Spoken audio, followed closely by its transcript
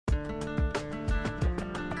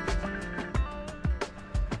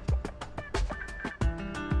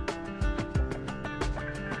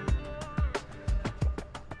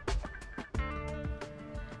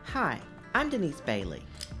Hi, I'm Denise Bailey,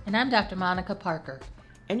 And I'm Dr. Monica Parker.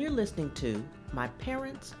 and you're listening to My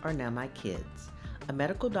Parents Are Now My Kids, a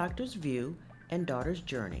medical doctor's view and daughter's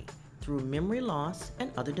journey through memory loss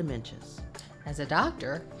and other dementias. As a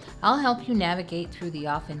doctor, I'll help you navigate through the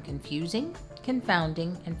often confusing,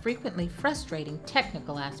 confounding, and frequently frustrating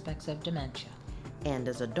technical aspects of dementia. And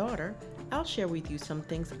as a daughter, I'll share with you some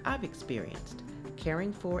things I've experienced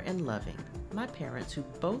caring for and loving my parents who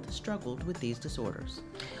both struggled with these disorders.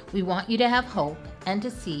 We want you to have hope and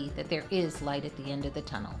to see that there is light at the end of the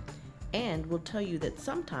tunnel. And we'll tell you that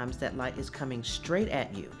sometimes that light is coming straight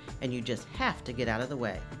at you and you just have to get out of the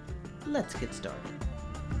way. Let's get started.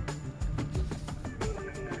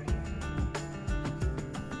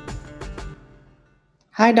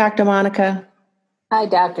 Hi, Dr. Monica. Hi,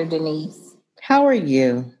 Dr. Denise. How are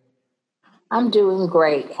you? I'm doing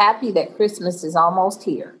great. Happy that Christmas is almost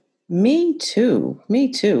here. Me too. Me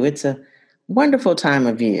too. It's a wonderful time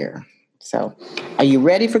of year. So, are you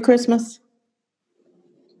ready for Christmas?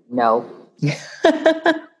 No.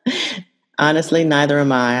 Honestly, neither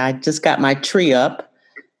am I. I just got my tree up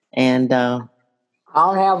and I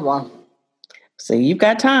don't have one. so you've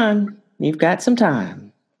got time. You've got some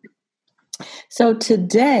time. So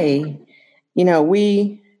today,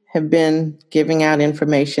 we have been giving out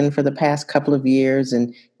information for the past couple of years,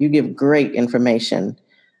 and you give great information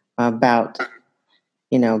about,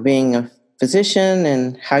 being a physician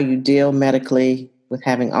and how you deal medically with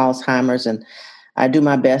having Alzheimer's. And I do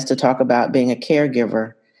my best to talk about being a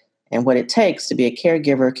caregiver and what it takes to be a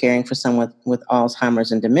caregiver caring for someone with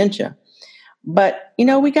Alzheimer's and dementia. But,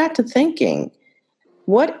 we got to thinking,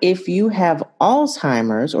 what if you have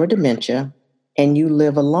Alzheimer's or dementia and you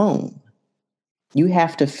live alone? You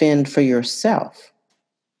have to fend for yourself.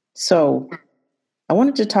 So I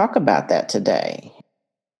wanted to talk about that today.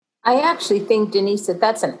 I actually think, Denise, that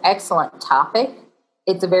that's an excellent topic.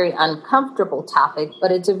 It's a very uncomfortable topic,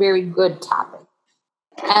 but it's a very good topic.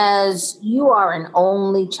 As you are an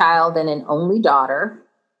only child and an only daughter,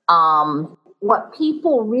 what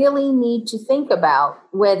people really need to think about,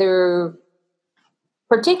 whether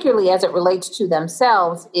particularly as it relates to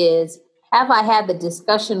themselves, is have I had the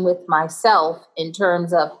discussion with myself in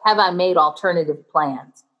terms of have I made alternative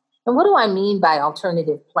plans? And what do I mean by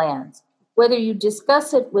alternative plans? Whether you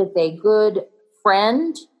discuss it with a good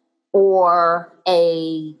friend or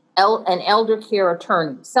an elder care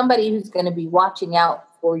attorney, somebody who's going to be watching out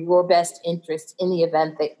for your best interest in the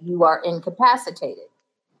event that you are incapacitated.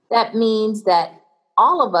 That means that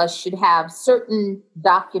all of us should have certain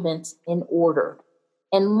documents in order.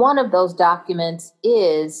 And one of those documents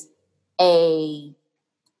is I'm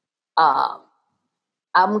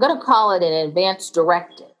going to call it an advance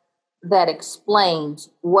directive that explains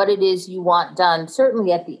what it is you want done,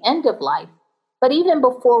 certainly at the end of life. But even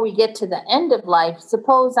before we get to the end of life,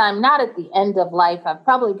 suppose I'm not at the end of life, I'm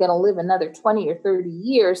probably going to live another 20 or 30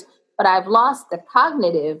 years, but I've lost the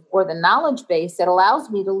cognitive or the knowledge base that allows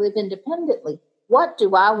me to live independently. What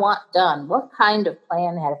do I want done? What kind of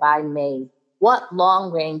plan have I made? What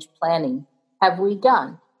long-range planning have we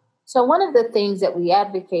done? So one of the things that we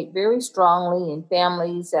advocate very strongly in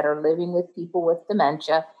families that are living with people with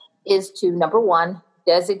dementia is to, number one,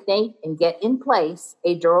 designate and get in place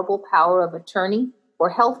a durable power of attorney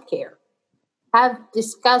for healthcare. Have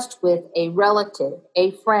discussed with a relative,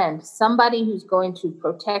 a friend, somebody who's going to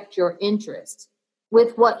protect your interests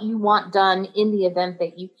with what you want done in the event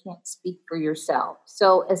that you can't speak for yourself.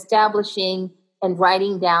 So establishing and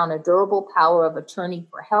writing down a durable power of attorney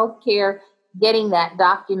for healthcare, getting that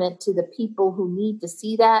document to the people who need to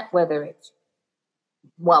see that, whether it's,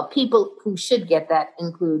 people who should get that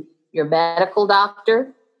include your medical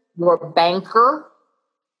doctor, your banker,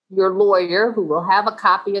 your lawyer who will have a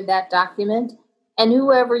copy of that document, and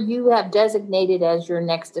whoever you have designated as your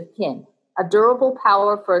next of kin. A durable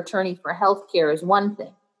power for attorney for healthcare is one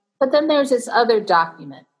thing. But then there's this other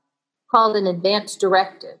document called an advance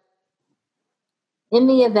directive. In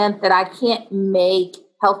the event that I can't make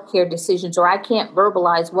healthcare decisions or I can't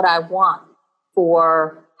verbalize what I want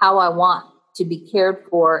for how I want to be cared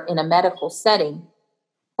for in a medical setting,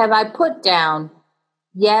 have I put down,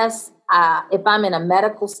 yes, if I'm in a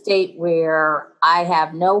medical state where I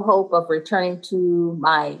have no hope of returning to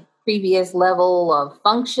my previous level of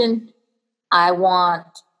function, I want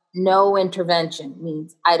no intervention.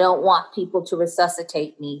 Means I don't want people to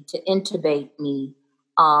resuscitate me, to intubate me.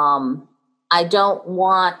 I don't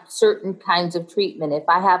want certain kinds of treatment. If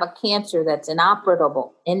I have a cancer that's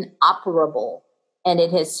inoperable, and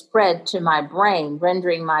it has spread to my brain,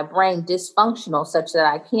 rendering my brain dysfunctional such that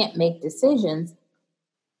I can't make decisions,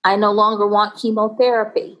 I no longer want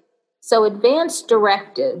chemotherapy. So advance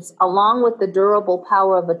directives, along with the durable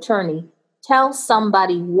power of attorney, tell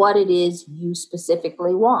somebody what it is you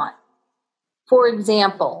specifically want. For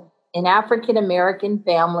example, in African American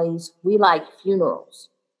families, we like funerals,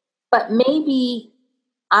 but maybe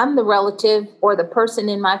I'm the relative or the person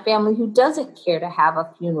in my family who doesn't care to have a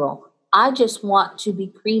funeral. I just want to be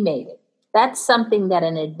cremated. That's something that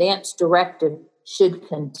an advance directive should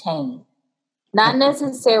contain. Not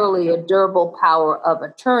necessarily a durable power of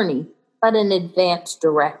attorney, but an advance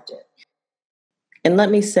directive. And let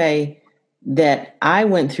me say that I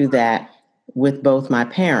went through that with both my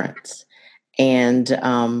parents. And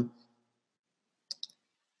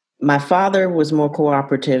my father was more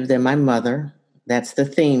cooperative than my mother. That's the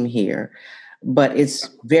theme here. But it's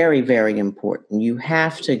very, very important. You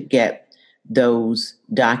have to get those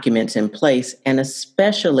documents in place. And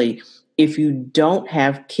especially if you don't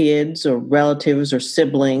have kids or relatives or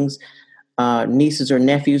siblings, nieces or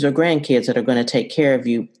nephews or grandkids that are going to take care of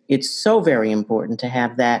you, it's so very important to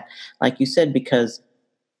have that, like you said, because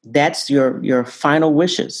that's your final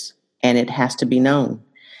wishes and it has to be known.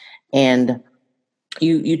 And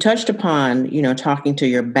you touched upon, talking to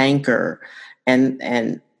your banker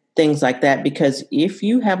and things like that, because if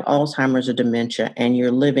you have Alzheimer's or dementia and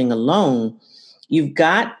you're living alone, you've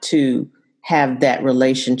got to have that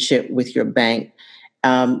relationship with your bank,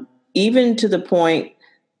 even to the point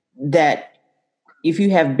that if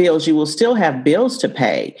you have bills, you will still have bills to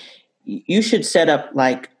pay. You should set up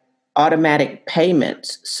like automatic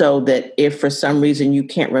payments so that if for some reason you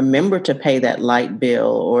can't remember to pay that light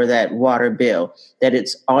bill or that water bill, that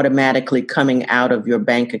it's automatically coming out of your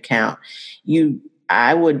bank account.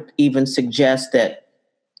 I would even suggest that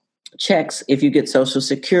checks, if you get Social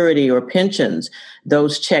Security or pensions,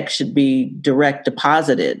 those checks should be direct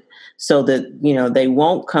deposited so that, they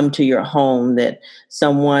won't come to your home, that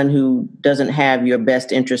someone who doesn't have your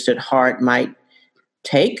best interest at heart might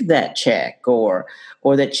take that check, or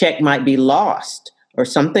that check might be lost or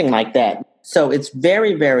something like that. So it's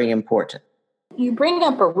very, very important. You bring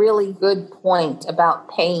up a really good point about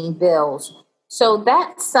paying bills. So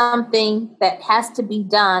that's something that has to be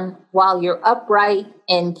done while you're upright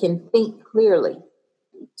and can think clearly.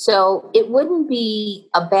 So it wouldn't be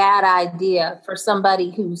a bad idea for somebody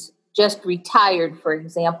who's just retired, for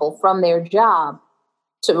example, from their job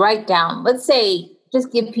to write down, let's say,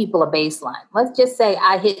 just give people a baseline. Let's just say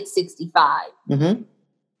I hit 65. Mm-hmm.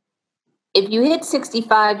 If you hit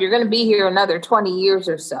 65, you're going to be here another 20 years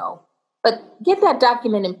or so. But get that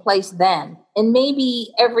document in place then. And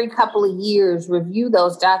maybe every couple of years, review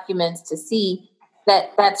those documents to see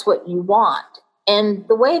that that's what you want. And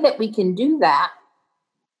the way that we can do that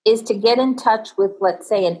is to get in touch with, let's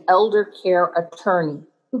say, an elder care attorney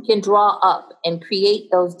who can draw up and create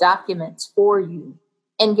those documents for you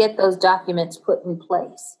and get those documents put in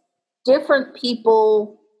place. Different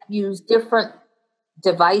people use different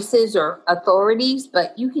devices or authorities,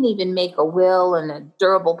 but you can even make a will and a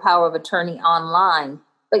durable power of attorney online,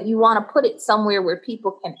 but you want to put it somewhere where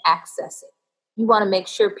people can access it. You want to make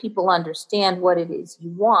sure people understand what it is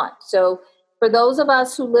you want. So for those of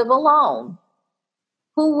us who live alone,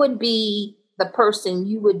 who would be the person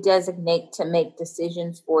you would designate to make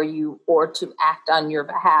decisions for you or to act on your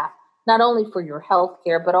behalf, not only for your health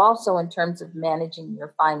care, but also in terms of managing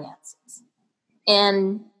your finances?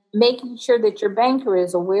 And making sure that your banker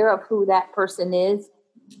is aware of who that person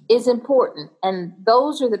is important. And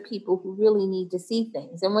those are the people who really need to see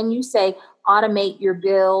things. And when you say automate your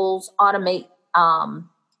bills, automate,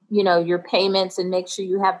 your payments and make sure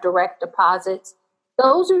you have direct deposits,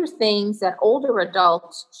 those are things that older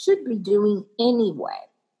adults should be doing anyway,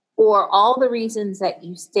 for all the reasons that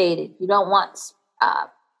you stated. You don't want,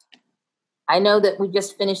 I know that we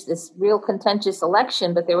just finished this real contentious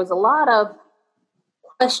election, but there was a lot of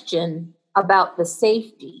question about the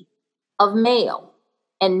safety of mail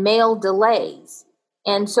and mail delays.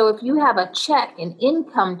 And so if you have a check, an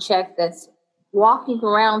income check that's walking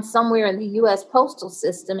around somewhere in the U.S. postal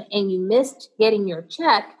system and you missed getting your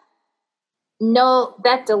check, no,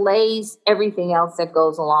 that delays everything else that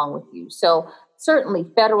goes along with you. So certainly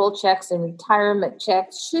federal checks and retirement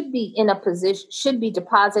checks should be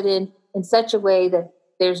deposited in such a way that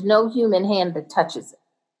there's no human hand that touches it.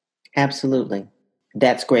 Absolutely.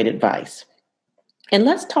 That's great advice. And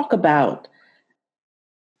let's talk about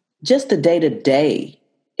just the day-to-day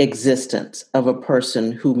existence of a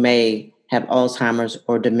person who may have Alzheimer's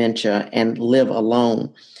or dementia and live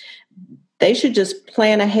alone. They should just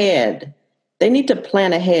plan ahead. They need to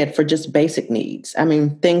plan ahead for just basic needs. I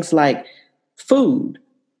mean, things like food.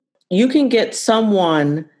 You can get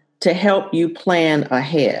someone to help you plan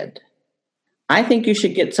ahead. I think you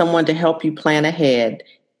should get someone to help you plan ahead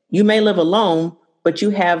You may live alone, but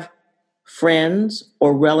you have friends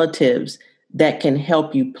or relatives that can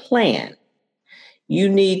help you plan. You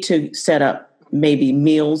need to set up maybe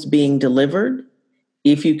meals being delivered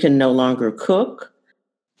if you can no longer cook.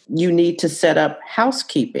 You need to set up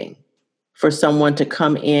housekeeping for someone to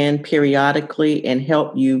come in periodically and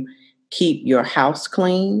help you keep your house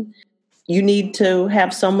clean. You need to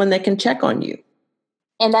have someone that can check on you.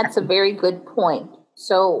 And that's a very good point.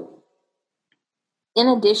 So, in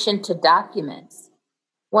addition to documents,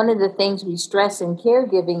 one of the things we stress in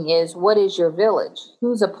caregiving is, what is your village?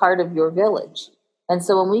 Who's a part of your village? And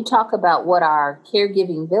so when we talk about what our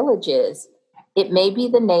caregiving village is, it may be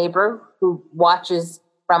the neighbor who watches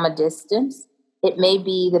from a distance. It may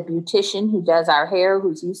be the beautician who does our hair,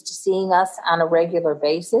 who's used to seeing us on a regular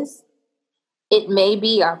basis. It may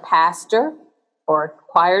be our pastor or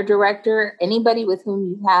choir director, anybody with whom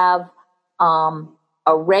you have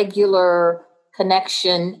a regular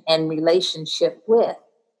connection and relationship with.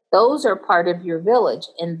 Those are part of your village,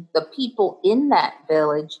 and the people in that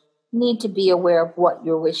village need to be aware of what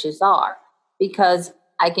your wishes are. Because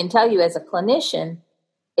I can tell you, as a clinician,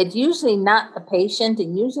 it's usually not the patient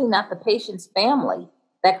and usually not the patient's family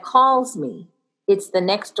that calls me. It's the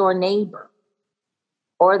next door neighbor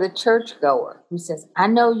or the churchgoer who says, I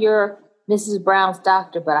know you're Mrs. Brown's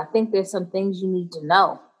doctor, but I think there's some things you need to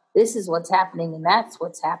know. This is what's happening and that's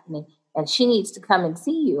what's happening. And she needs to come and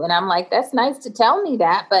see you. And I'm like, that's nice to tell me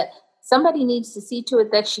that, but somebody needs to see to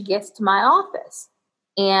it that she gets to my office.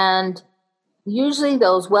 And usually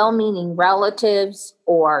those well-meaning relatives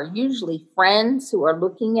or usually friends who are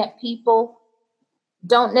looking at people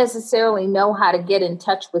don't necessarily know how to get in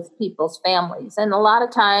touch with people's families. And a lot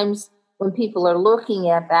of times when people are looking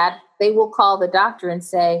at that, they will call the doctor and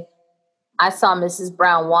say, I saw Mrs.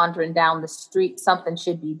 Brown wandering down the street. Something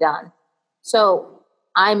should be done. So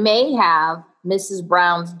I may have Mrs.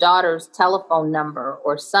 Brown's daughter's telephone number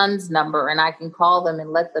or son's number, and I can call them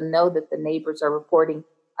and let them know that the neighbors are reporting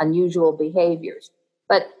unusual behaviors.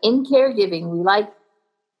 But in caregiving, we like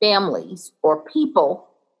families or people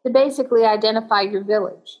to basically identify your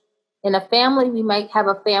village. In a family, we might have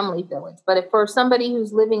a family village, but if for somebody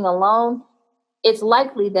who's living alone, it's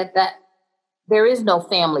likely that there is no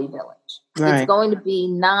family village. Right. It's going to be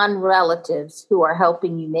non-relatives who are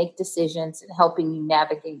helping you make decisions and helping you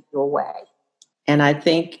navigate your way. And I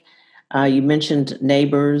think you mentioned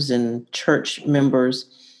neighbors and church members.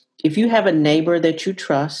 If you have a neighbor that you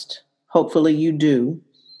trust, hopefully you do,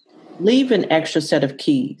 leave an extra set of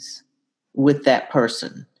keys with that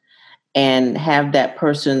person and have that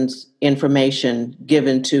person's information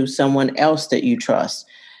given to someone else that you trust.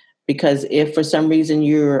 Because if for some reason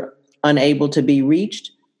you're unable to be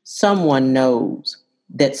reached, someone knows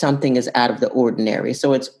that something is out of the ordinary.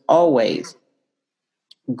 So it's always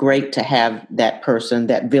great to have that person,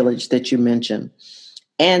 that village that you mentioned.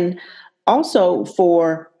 And also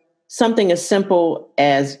for something as simple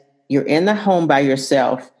as you're in the home by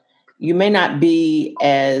yourself, you may not be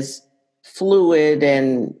as fluid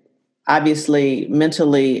and obviously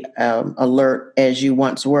mentally alert as you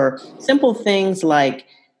once were. Simple things like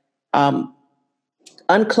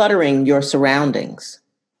uncluttering your surroundings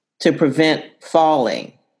to prevent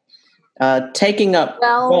falling, taking up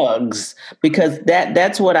rugs, because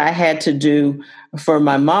that's what I had to do for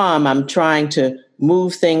my mom. I'm trying to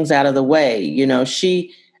move things out of the way. You know,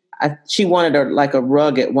 she wanted a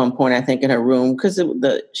rug at one point, I think, in her room because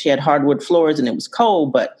she had hardwood floors and it was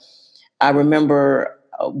cold. But I remember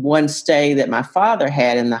one stay that my father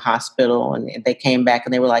had in the hospital, and they came back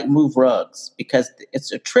and they were like, move rugs because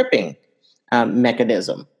it's a tripping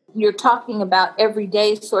mechanism. You're talking about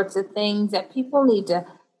everyday sorts of things that people need to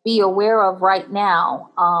be aware of right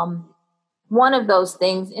now. One of those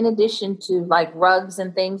things, in addition to like rugs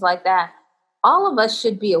and things like that, all of us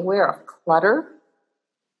should be aware of clutter.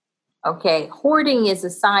 Okay, hoarding is a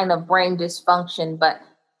sign of brain dysfunction, but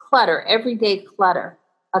clutter, everyday clutter,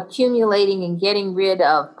 accumulating and getting rid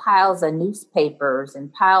of piles of newspapers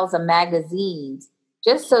and piles of magazines,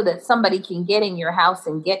 just so that somebody can get in your house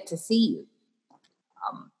and get to see you.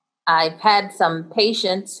 I've had some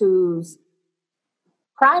patients whose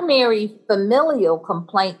primary familial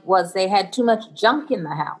complaint was they had too much junk in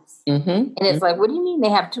the house. Mm-hmm. And it's like, what do you mean they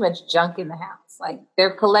have too much junk in the house? Like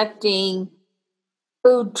they're collecting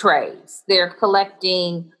food trays, they're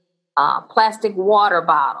collecting plastic water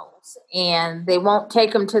bottles, and they won't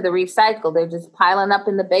take them to the recycle. They're just piling up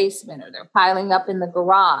in the basement or they're piling up in the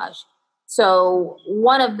garage. So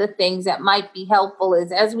one of the things that might be helpful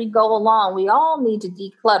is as we go along, we all need to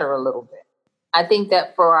declutter a little bit. I think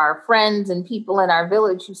that for our friends and people in our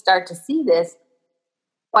village who start to see this,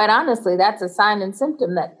 quite honestly, that's a sign and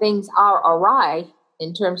symptom that things are awry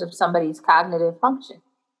in terms of somebody's cognitive function.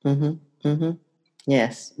 Mm-hmm. Mm-hmm.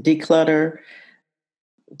 Yes. Declutter.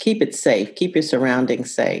 Keep it safe. Keep your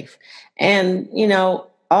surroundings safe. And,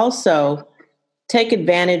 also take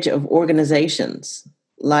advantage of organizations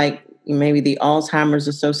like maybe the Alzheimer's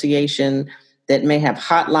Association that may have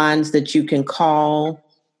hotlines that you can call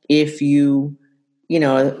if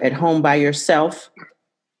at home by yourself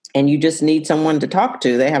and you just need someone to talk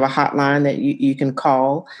to. They have a hotline that you can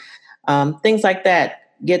call. Things like that.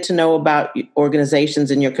 Get to know about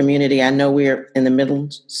organizations in your community. I know we're in the middle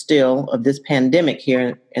still of this pandemic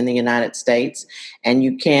here in the United States, and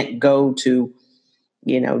you can't go to,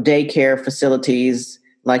 daycare facilities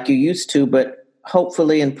like you used to, but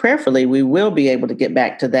hopefully and prayerfully, we will be able to get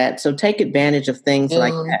back to that. So take advantage of things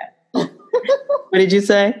like that. What did you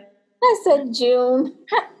say? I said June.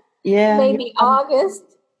 Yeah. Maybe August.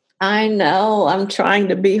 I know. I'm trying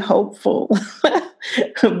to be hopeful.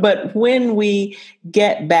 But when we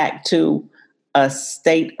get back to a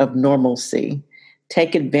state of normalcy,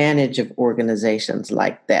 take advantage of organizations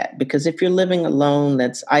like that. Because if you're living alone,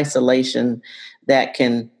 that's isolation,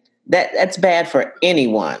 that's bad for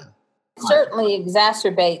anyone. Certainly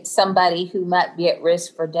exacerbates somebody who might be at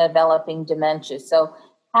risk for developing dementia. So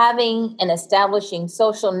having and establishing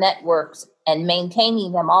social networks and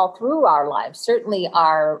maintaining them all through our lives, certainly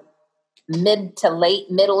our mid to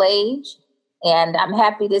late middle age. And I'm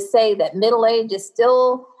happy to say that middle age is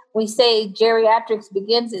still, we say geriatrics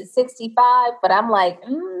begins at 65, but I'm like,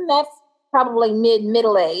 that's probably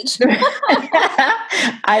middle age.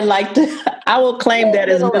 I will claim that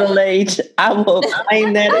as middle age. I will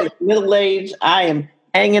claim that as middle age. I am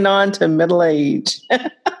hanging on to middle age.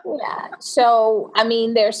 Yeah. So,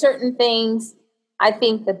 there are certain things I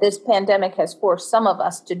think that this pandemic has forced some of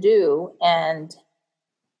us to do. And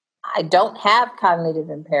I don't have cognitive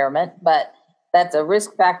impairment, but that's a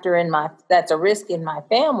risk factor that's a risk in my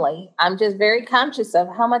family. I'm just very conscious of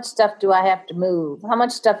how much stuff do I have to move? How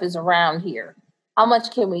much stuff is around here? How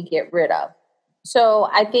much can we get rid of? So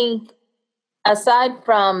I think aside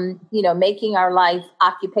from, making our life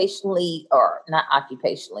occupationally, or not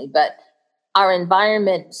occupationally, but our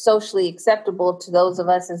environment socially acceptable to those of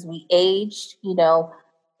us as we age,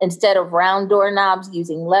 instead of round doorknobs,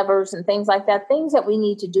 using levers and things like that, things that we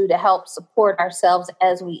need to do to help support ourselves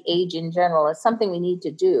as we age in general is something we need to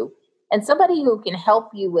do. And somebody who can help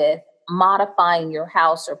you with modifying your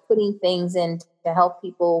house or putting things in to help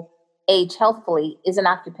people age healthfully is an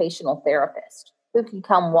occupational therapist who can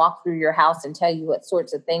come walk through your house and tell you what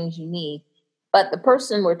sorts of things you need. But the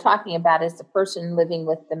person we're talking about is the person living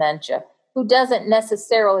with dementia who doesn't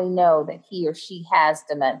necessarily know that he or she has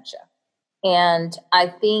dementia. And I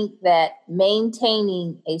think that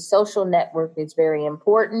maintaining a social network is very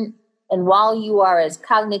important. And while you are as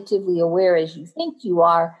cognitively aware as you think you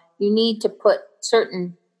are, you need to put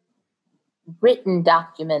certain written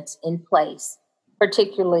documents in place,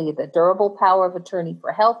 particularly the durable power of attorney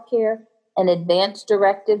for healthcare, an advance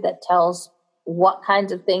directive that tells what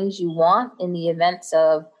kinds of things you want in the events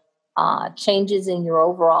of changes in your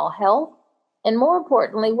overall health. And more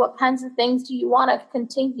importantly, what kinds of things do you want to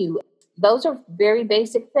continue? Those are very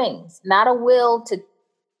basic things, not a will to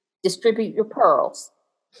distribute your pearls,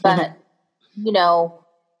 but,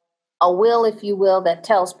 a will, if you will, that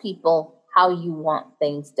tells people how you want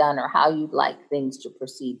things done or how you'd like things to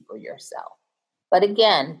proceed for yourself. But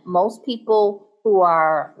again, most people who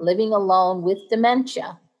are living alone with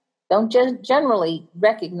dementia don't just generally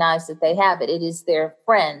recognize that they have it. It is their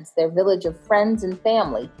friends, their village of friends and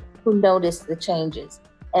family who notice the changes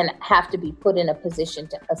and have to be put in a position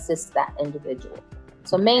to assist that individual.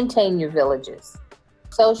 So maintain your villages,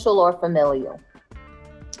 social or familial.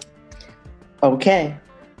 Okay,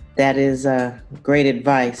 that is great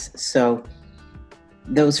advice. So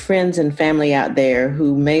those friends and family out there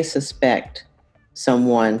who may suspect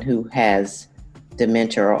someone who has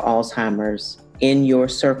dementia or Alzheimer's in your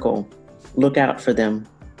circle, look out for them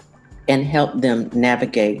and help them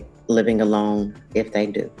navigate living alone if they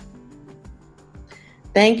do.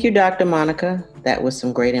 Thank you, Dr. Monica. That was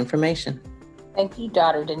some great information. Thank you,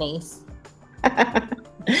 Dr. Denise.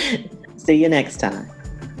 See you next time.